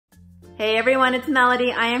Hey everyone, it's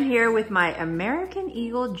Melody. I am here with my American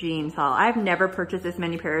Eagle jeans haul. I've never purchased this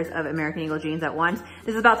many pairs of American Eagle jeans at once.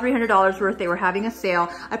 This is about $300 worth. They were having a sale.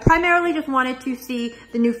 I primarily just wanted to see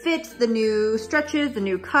the new fits, the new stretches, the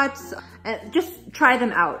new cuts, just try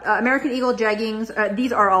them out. American Eagle jeggings,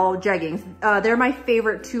 these are all jeggings. They're my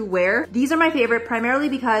favorite to wear. These are my favorite primarily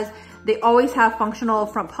because they always have functional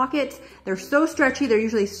front pockets. They're so stretchy. They're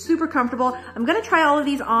usually super comfortable. I'm gonna try all of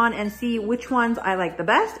these on and see which ones I like the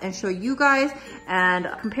best and show you guys and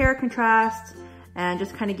compare, contrast, and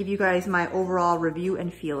just kind of give you guys my overall review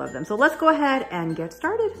and feel of them. So let's go ahead and get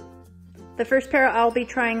started. The first pair I'll be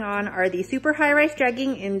trying on are the super high rise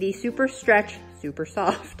jegging in the super stretch, super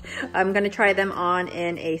soft. I'm gonna try them on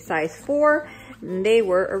in a size 4. They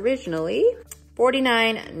were originally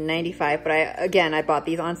 $49.95, but I bought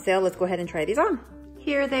these on sale. Let's go ahead and try these on.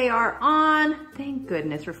 Here they are on. Thank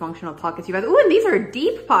goodness for functional pockets, you guys. Ooh, and these are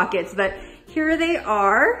deep pockets, but here they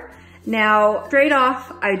are. Now, straight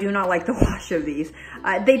off, I do not like the wash of these.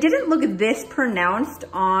 They didn't look this pronounced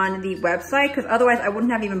on the website because otherwise I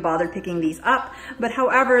wouldn't have even bothered picking these up. But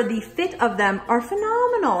however, the fit of them are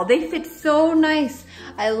phenomenal. They fit so nice.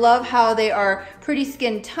 I love how they are pretty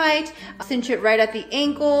skin tight, cinch it right at the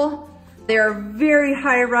ankle. They're very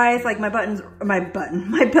high rise, like my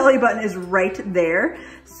belly button is right there.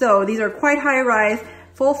 So these are quite high rise,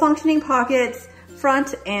 full functioning pockets,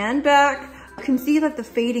 front and back. You can see that the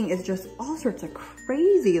fading is just all sorts of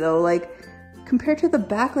crazy though. Like compared to the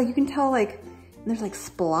back, like you can tell like there's like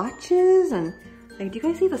splotches and like, do you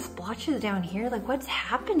guys see the splotches down here? Like what's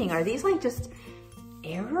happening? Are these like just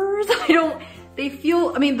errors? The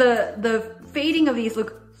fading of these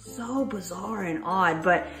look so bizarre and odd,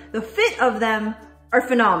 but the fit of them are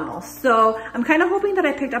phenomenal. So I'm kind of hoping that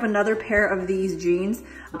I picked up another pair of these jeans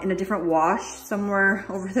in a different wash somewhere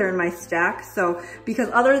over there in my stack. So because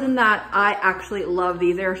other than that, I actually love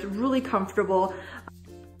these. They're really comfortable,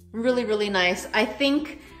 really, really nice. I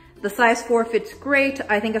think the size 4 fits great.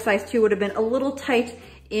 I think a size 2 would have been a little tight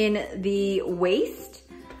in the waist.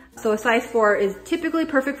 So a size 4 is typically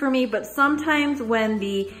perfect for me, but sometimes when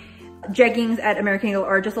the jeggings at American Eagle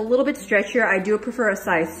are just a little bit stretchier, I do prefer a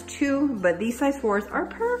size 2, but these size 4s are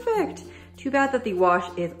perfect. Too bad that the wash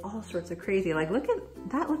is all sorts of crazy. Like look at,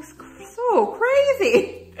 that looks so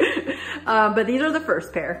crazy. But these are the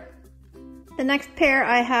first pair. The next pair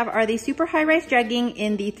I have are the super high rise jegging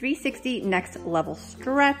in the 360 next level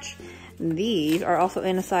stretch. These are also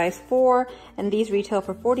in a size 4 and these retail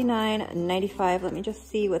for $49.95. Let me just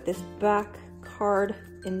see what this back card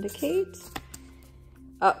indicates.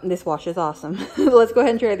 Oh, this wash is awesome. Let's go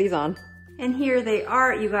ahead and try these on. And here they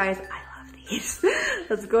are, you guys. I love these.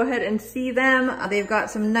 Let's go ahead and see them. They've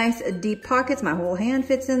got some nice deep pockets. My whole hand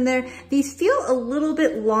fits in there. These feel a little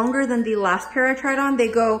bit longer than the last pair I tried on. They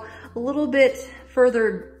go a little bit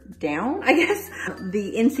further down, I guess.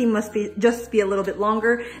 The inseam must just be a little bit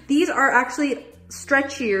longer. These are actually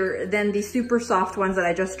stretchier than the super soft ones that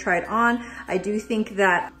I just tried on. I do think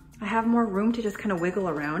that I have more room to just kind of wiggle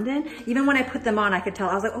around in. Even when I put them on, I could tell,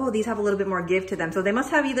 I was like, oh, these have a little bit more give to them. So they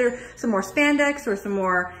must have either some more spandex or some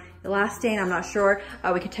more elastane, I'm not sure.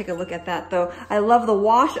 We could take a look at that though. I love the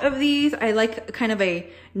wash of these. I like kind of a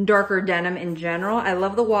darker denim in general. I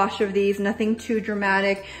love the wash of these, nothing too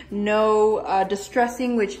dramatic, no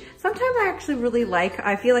distressing, which sometimes I actually really like.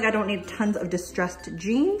 I feel like I don't need tons of distressed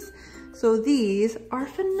jeans. So these are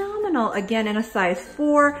phenomenal. Again, in a size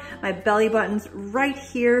 4, my belly button's right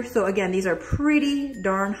here. So again, these are pretty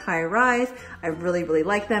darn high rise. I really, really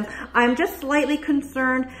like them. I'm just slightly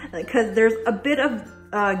concerned because there's a bit of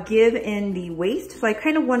give in the waist. So I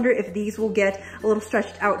kind of wonder if these will get a little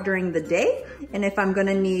stretched out during the day and if I'm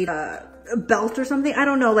gonna need a belt or something. I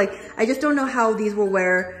don't know, like, I just don't know how these will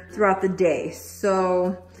wear throughout the day.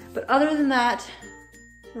 So, but other than that,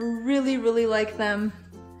 really, really like them.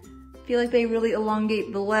 Feel like they really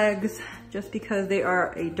elongate the legs just because they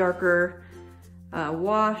are a darker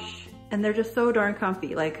wash and they're just so darn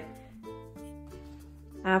comfy, like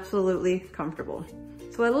absolutely comfortable.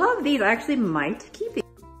 So I love these. I actually might keep these.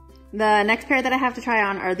 The next pair that I have to try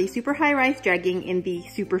on are the super high rise jegging in the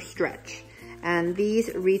super stretch. And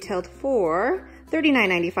these retailed for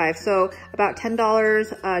 $39.95, so about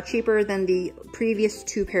 $10 cheaper than the previous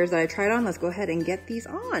 2 pairs that I tried on. Let's go ahead and get these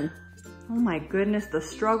on. Oh my goodness, the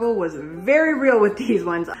struggle was very real with these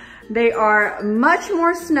ones. They are much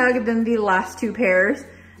more snug than the last 2 pairs.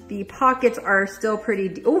 The pockets are still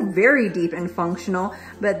pretty, very deep and functional,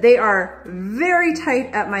 but they are very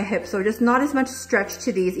tight at my hips, so just not as much stretch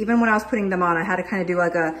to these. Even when I was putting them on, I had to kind of do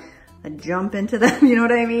like a jump into them, you know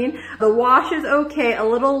what I mean? The wash is okay, a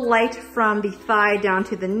little light from the thigh down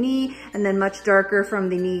to the knee, and then much darker from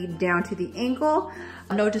the knee down to the ankle.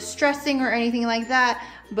 No distressing or anything like that,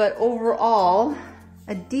 but overall,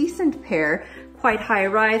 a decent pair. Quite high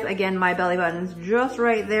rise. Again, my belly button's just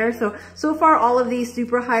right there. So far all of these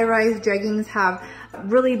super high rise jeggings have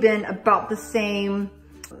really been about the same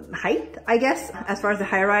height, I guess, as far as the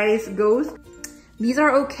high rise goes. These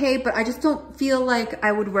are okay, but I just don't feel like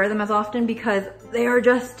I would wear them as often because they are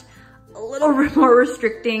just a little bit more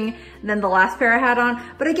restricting than the last pair I had on.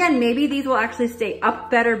 But again, maybe these will actually stay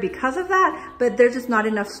up better because of that, but there's just not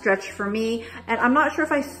enough stretch for me. And I'm not sure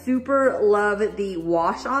if I super love the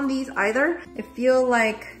wash on these either. I feel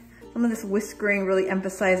like some of this whiskering really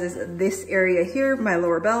emphasizes this area here, my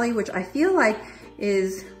lower belly, which I feel like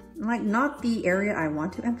is like not the area I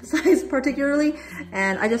want to emphasize particularly.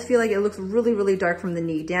 And I just feel like it looks really, really dark from the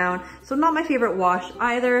knee down. So not my favorite wash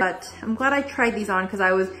either, but I'm glad I tried these on because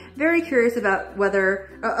I was very curious about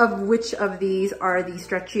which of these are the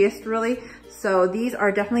stretchiest really. So these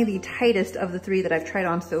are definitely the tightest of the three that I've tried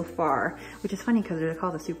on so far, which is funny because they're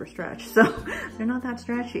called a super stretch. So they're not that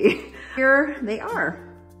stretchy. Here they are.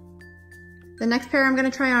 The next pair I'm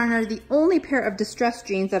gonna try on are the only pair of distressed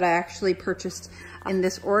jeans that I actually purchased in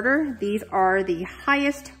this order. These are the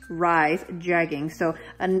highest rise jeggings, so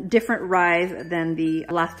a different rise than the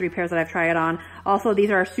last three pairs that I've tried on. Also,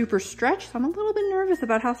 these are super stretch, so I'm a little bit nervous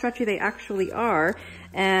about how stretchy they actually are.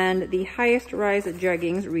 And the highest rise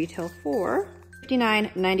jeggings retail for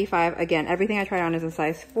 $59.95. Again, everything I tried on is a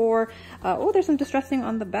size 4. Oh, there's some distressing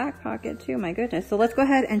on the back pocket too, my goodness. So let's go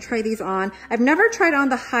ahead and try these on. I've never tried on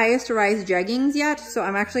the highest rise jeggings yet, so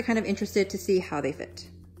I'm actually kind of interested to see how they fit.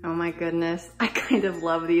 Oh my goodness, I kind of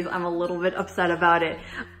love these. I'm a little bit upset about it.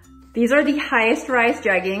 These are the highest rise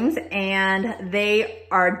jeggings and they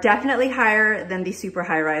are definitely higher than the super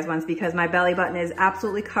high rise ones because my belly button is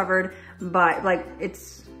absolutely covered by,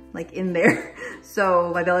 it's like in there.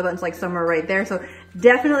 So my belly button's like somewhere right there. So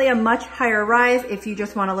definitely a much higher rise if you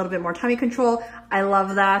just want a little bit more tummy control. I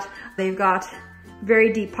love that. They've got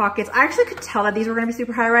very deep pockets. I actually could tell that these were gonna be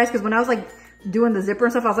super high rise because when I was like doing the zipper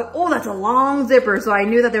and stuff, I was like, oh, that's a long zipper. So I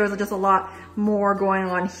knew that there was just a lot more going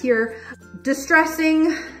on here.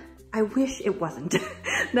 Distressing, I wish it wasn't.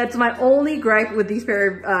 That's my only gripe with these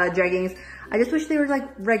pair of jeggings. I just wish they were like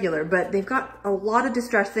regular, but they've got a lot of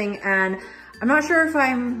distressing and I'm not sure if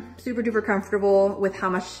I'm super duper comfortable with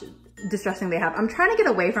how much distressing they have. I'm trying to get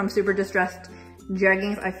away from super distressed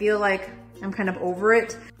jeggings. I feel like I'm kind of over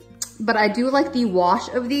it. But I do like the wash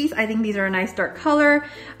of these. I think these are a nice dark color.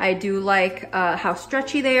 I do like how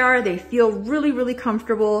stretchy they are. They feel really, really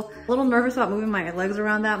comfortable. A little nervous about moving my legs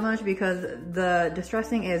around that much because the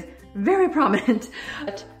distressing is very prominent.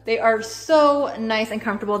 But they are so nice and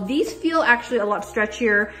comfortable. These feel actually a lot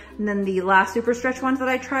stretchier than the last super stretch ones that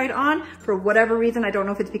I tried on. For whatever reason, I don't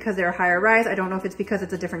know if it's because they're higher rise. I don't know if it's because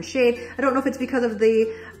it's a different shade. I don't know if it's because of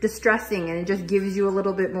the distressing and it just gives you a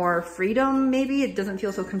little bit more freedom maybe. It doesn't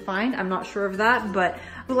feel so confined. I'm not sure of that, but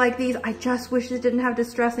like these, I just wish it didn't have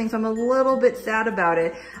distressing, so I'm a little bit sad about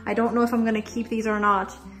it. I don't know if I'm gonna keep these or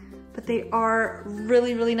not, but they are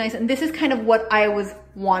really, really nice. And this is kind of what I was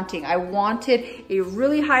wanting. I wanted a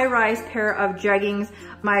really high rise pair of jeggings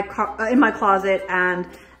in my closet, and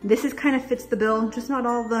this is kind of fits the bill, just not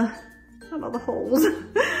all the holes.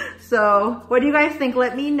 So what do you guys think?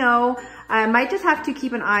 Let me know. I might just have to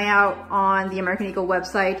keep an eye out on the American Eagle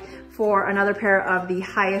website for another pair of the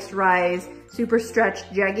highest rise super stretch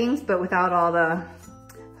jeggings, but without all the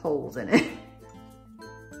holes in it.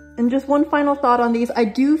 And just one final thought on these. I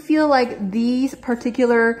do feel like these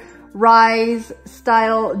particular rise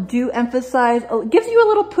style do emphasize, gives you a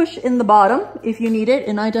little push in the bottom if you need it,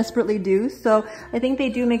 and I desperately do. So I think they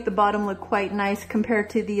do make the bottom look quite nice compared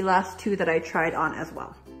to the last two that I tried on as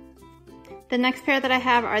well. The next pair that I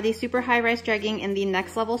have are the super high rise jegging in the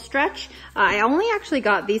next level stretch. I only actually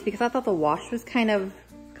got these because I thought the wash was kind of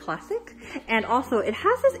classic. And also it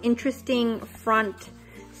has this interesting front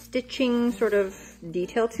stitching sort of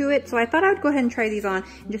detail to it. So I thought I would go ahead and try these on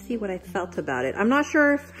and just see what I felt about it. I'm not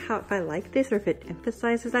sure if I like this or if it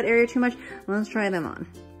emphasizes that area too much. Let's try them on.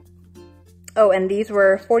 Oh, and these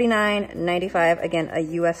were $49.95. Again, a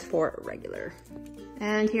US 4 regular.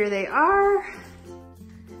 And here they are.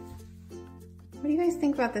 What do you guys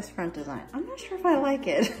think about this front design? I'm not sure if I like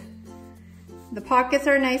it. The pockets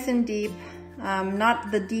are nice and deep.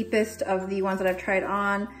 Not the deepest of the ones that I've tried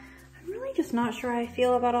on. I'm really just not sure how I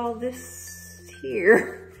feel about all this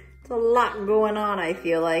here. It's a lot going on, I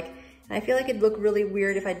feel like. And I feel like it'd look really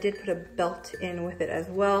weird if I did put a belt in with it as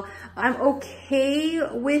well. I'm okay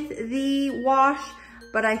with the wash,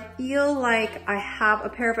 but I feel like I have a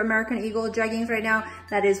pair of American Eagle jeggings right now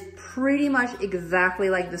that is pretty much exactly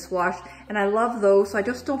like this wash, and I love those, so I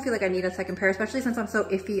just don't feel like I need a second pair, especially since I'm so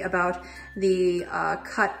iffy about the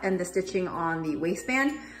cut and the stitching on the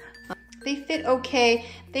waistband. They fit okay.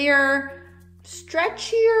 They are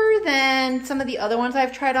stretchier than some of the other ones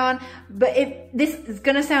I've tried on, but this is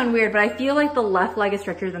gonna sound weird, but I feel like the left leg is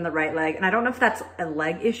stretchier than the right leg, and I don't know if that's a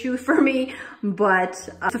leg issue for me, but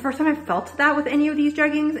it's the first time I've felt that with any of these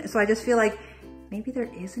jeggings, so I just feel like maybe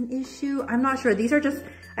there is an issue. I'm not sure. These are just,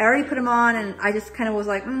 I already put them on and I just kind of was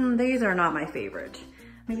like, these are not my favorite.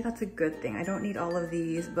 Maybe that's a good thing. I don't need all of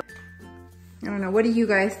these, but I don't know. What do you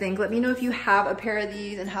guys think? Let me know if you have a pair of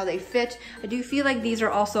these and how they fit. I do feel like these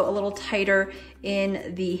are also a little tighter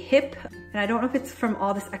in the hip. And I don't know if it's from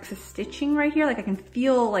all this excess stitching right here. Like I can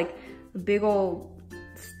feel like the big old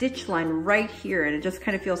stitch line right here, and it just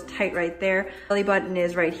kind of feels tight right there. Belly button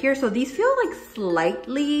is right here. So these feel like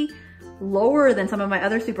slightly lower than some of my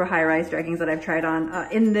other super high rise jeggings that I've tried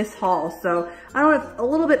on in this haul. So I don't know, it's a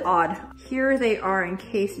little bit odd. Here they are in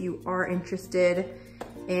case you are interested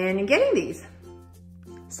in getting these.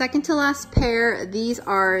 Second to last pair, these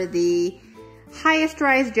are the highest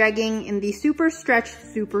rise jegging in the super stretch,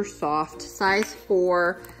 super soft, size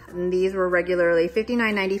 4. And these were regularly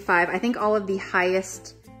 $59.95. I think all of the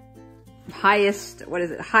highest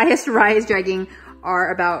rise jegging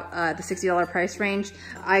are about the $60 price range.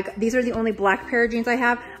 These are the only black pair of jeans I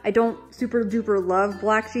have. I don't super duper love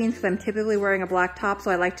black jeans because I'm typically wearing a black top,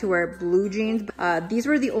 so I like to wear blue jeans. These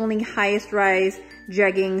were the only highest rise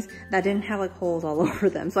jeggings that didn't have like holes all over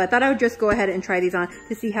them. So I thought I would just go ahead and try these on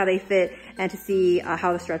to see how they fit and to see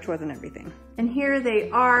how the stretch was and everything. And here they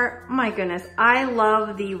are. My goodness, I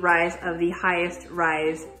love the rise of the highest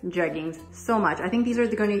rise jeggings so much. I think these are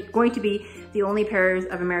going to be the only pairs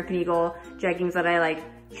of American Eagle jeggings that I like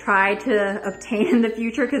try to obtain in the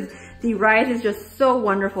future, because the rise is just so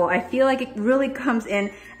wonderful. I feel like it really comes in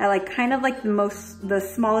at like kind of like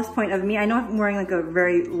the smallest point of me. I know I'm wearing like a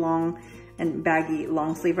very long and baggy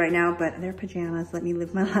long sleeve right now, but they're pajamas. Let me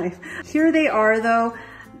live my life. Here they are though.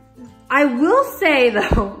 I will say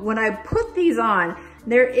though, when I put these on,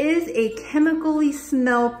 there is a chemically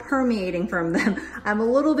smell permeating from them. I'm a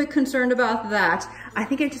little bit concerned about that. I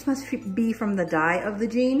think it just must be from the dye of the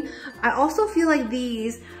jean. I also feel like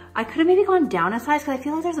these, I could have maybe gone down a size because I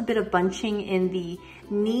feel like there's a bit of bunching in the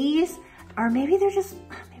knees, or maybe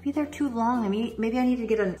they're too long. Maybe I need to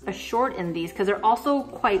get a short in these because they're also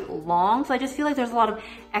quite long. So I just feel like there's a lot of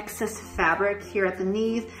excess fabric here at the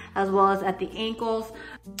knees as well as at the ankles.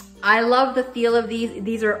 I love the feel of these.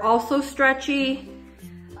 These are also stretchy,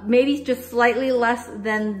 maybe just slightly less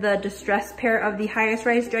than the distressed pair of the highest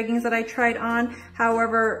rise jeggings that I tried on.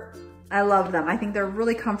 However, I love them. I think they're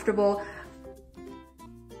really comfortable.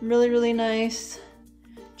 Really, really nice.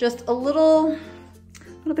 Just a little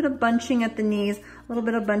bit of bunching at the knees, a little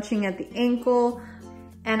bit of bunching at the ankle,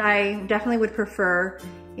 and I definitely would prefer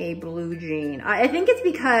a blue jean. I think it's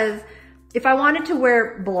because if I wanted to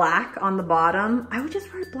wear black on the bottom, I would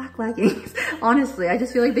just wear black leggings. Honestly, I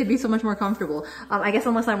just feel like they'd be so much more comfortable. I guess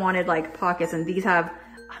unless I wanted like pockets, and these have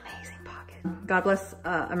amazing pockets. God bless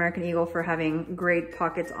American Eagle for having great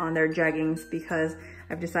pockets on their jeggings, because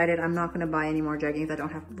I've decided I'm not gonna buy any more jeggings that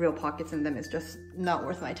don't have real pockets in them. It's just not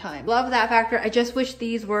worth my time. Love that factor. I just wish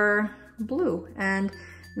these were blue and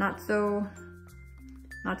not so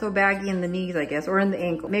baggy in the knees, I guess, or in the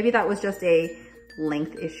ankle. Maybe that was just a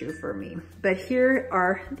length issue for me. But here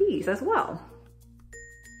are these as well.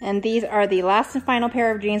 And these are the last and final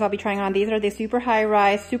pair of jeans I'll be trying on. These are the super high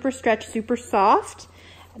rise, super stretch, super soft.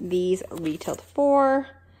 These retailed for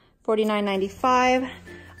 $49.95.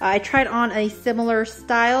 I tried on a similar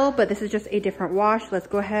style, but this is just a different wash. Let's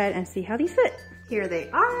go ahead and see how these fit. Here they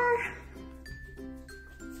are.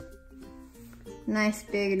 Nice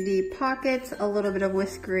big deep pockets, a little bit of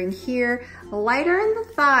whiskering here, lighter in the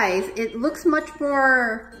thighs. It looks much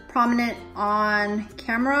more prominent on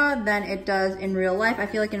camera than it does in real life. I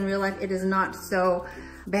feel like in real life it is not so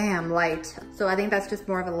bam light. So I think that's just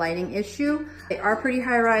more of a lighting issue. They are pretty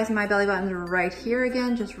high rise. My belly buttons are right here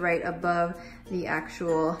again, just right above the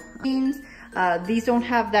actual jeans. These don't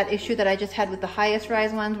have that issue that I just had with the highest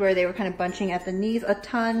rise ones where they were kind of bunching at the knees a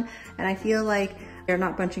ton. And I feel like they're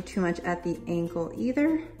not bunching too much at the ankle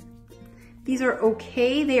either. These are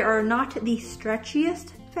okay. They are not the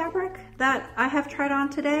stretchiest fabric that I have tried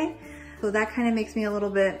on today. So that kind of makes me a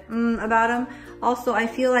little bit about them. Also, I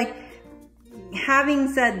feel like,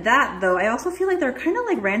 having said that though, I also feel like they're kind of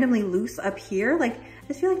like randomly loose up here. Like, I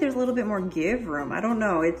just feel like there's a little bit more give room. I don't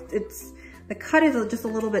know. The cut is just a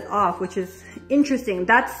little bit off, which is interesting.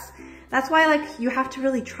 That's That's why like you have to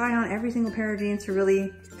really try on every single pair of jeans to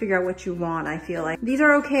really figure out what you want, I feel like. These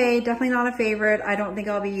are okay, definitely not a favorite. I don't think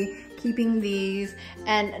I'll be keeping these.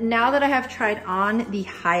 And now that I have tried on the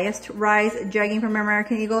highest rise jegging from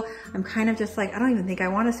American Eagle, I'm kind of just like, I don't even think I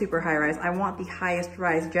want a super high rise. I want the highest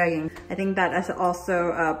rise jegging. I think that is also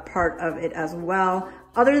a part of it as well.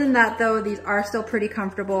 Other than that though, these are still pretty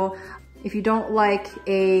comfortable. If you don't like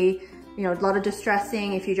a lot of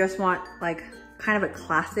distressing, if you just want like kind of a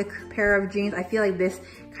classic pair of jeans, I feel like this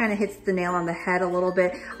kind of hits the nail on the head a little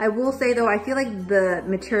bit. I will say though, I feel like the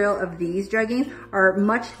material of these jeggings are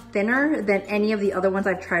much thinner than any of the other ones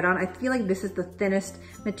I've tried on. I feel like this is the thinnest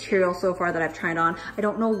material so far that I've tried on. I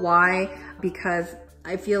don't know why, because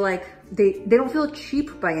I feel like they don't feel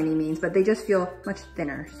cheap by any means, but they just feel much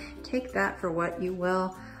thinner. Take that for what you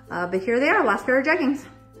will. But here they are, last pair of jeggings.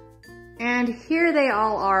 And here they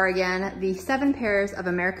all are again, the 7 pairs of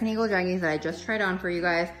American Eagle jeggings that I just tried on for you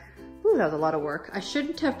guys. Ooh, that was a lot of work. I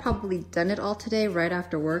shouldn't have probably done it all today right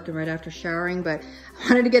after work and right after showering, but I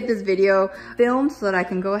wanted to get this video filmed so that I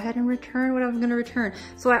can go ahead and return what I'm gonna return.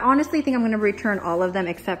 So I honestly think I'm gonna return all of them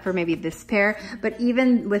except for maybe this pair. But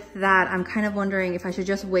even with that, I'm kind of wondering if I should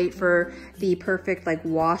just wait for the perfect like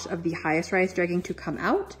wash of the highest rise jegging to come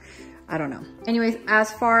out. I don't know. Anyways,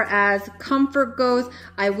 as far as comfort goes,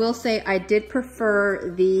 I will say I did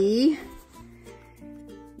prefer the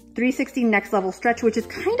 360 Next Level Stretch, which is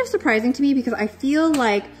kind of surprising to me because I feel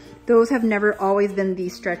like those have never always been the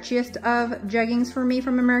stretchiest of jeggings for me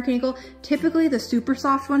from American Eagle. Typically the super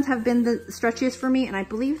soft ones have been the stretchiest for me, and I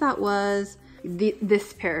believe that was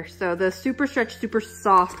this pair. So the super stretch, super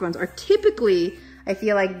soft ones are typically, I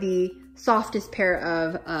feel like, the softest pair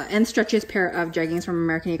of and stretchiest pair of jeggings from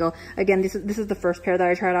American Eagle. Again, this is the first pair that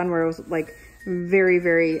I tried on where it was like very,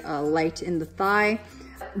 very light in the thigh.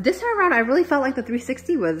 This time around, I really felt like the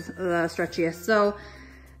 360 was the stretchiest. So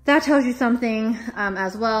that tells you something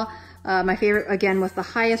as well. My favorite, again, was the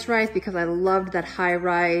highest rise because I loved that high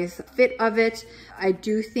rise fit of it. I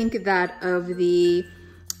do think that of the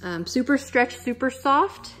super stretch, super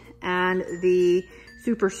soft and the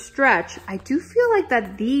super stretch, I do feel like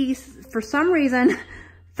that these, for some reason,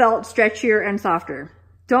 felt stretchier and softer.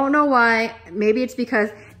 Don't know why. Maybe it's because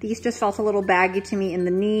these just felt a little baggy to me in the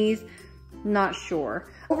knees. Not sure.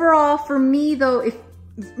 Overall, for me though, if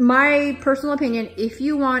my personal opinion, if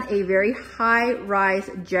you want a very high rise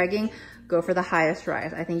jegging, go for the highest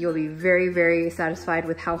rise. I think you'll be very, very satisfied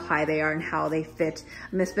with how high they are and how they fit,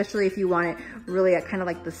 especially if you want it really at kind of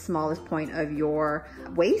like the smallest point of your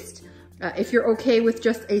waist. If you're okay with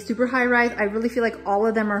just a super high rise, I really feel like all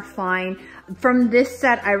of them are fine. From this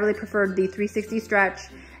set, I really preferred the 360 stretch,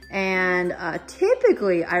 and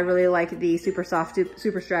typically I really like the super soft,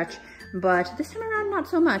 super stretch, but this time around, not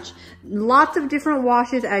so much. Lots of different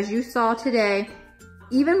washes, as you saw today.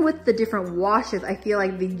 Even with the different washes, I feel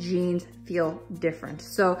like the jeans feel different.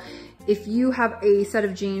 So if you have a set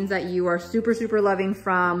of jeans that you are super, super loving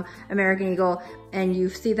from American Eagle and you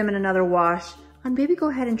see them in another wash, maybe go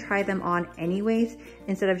ahead and try them on anyways,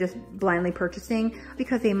 instead of just blindly purchasing,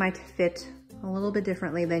 because they might fit a little bit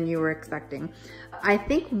differently than you were expecting. I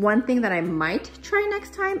think one thing that I might try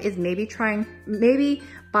next time is maybe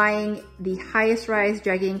buying the highest rise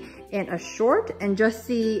jegging in a short and just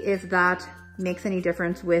see if that makes any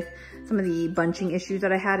difference with some of the bunching issues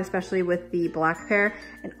that I had, especially with the black pair.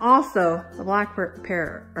 And also, the black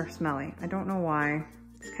pair are smelly. I don't know why.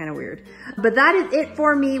 It's kind of weird. But that is it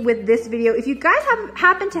for me with this video. If you guys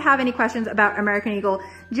happen to have any questions about American Eagle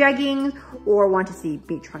jeggings or want to see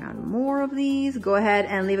me try on more of these, go ahead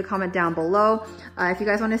and leave a comment down below. If you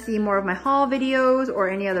guys want to see more of my haul videos or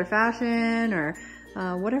any other fashion or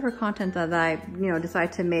whatever content that I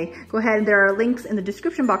decide to make, go ahead. There are links in the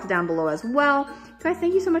description box down below as well. Guys,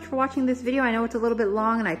 thank you so much for watching this video. I know it's a little bit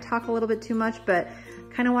long and I talk a little bit too much, but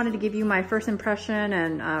kind of wanted to give you my first impression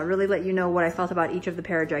and really let you know what I felt about each of the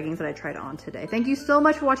pair of jeggings that I tried on today. Thank you so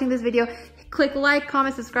much for watching this video. Click like,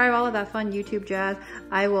 comment, subscribe, all of that fun YouTube jazz.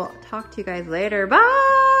 I will talk to you guys later.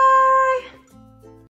 Bye!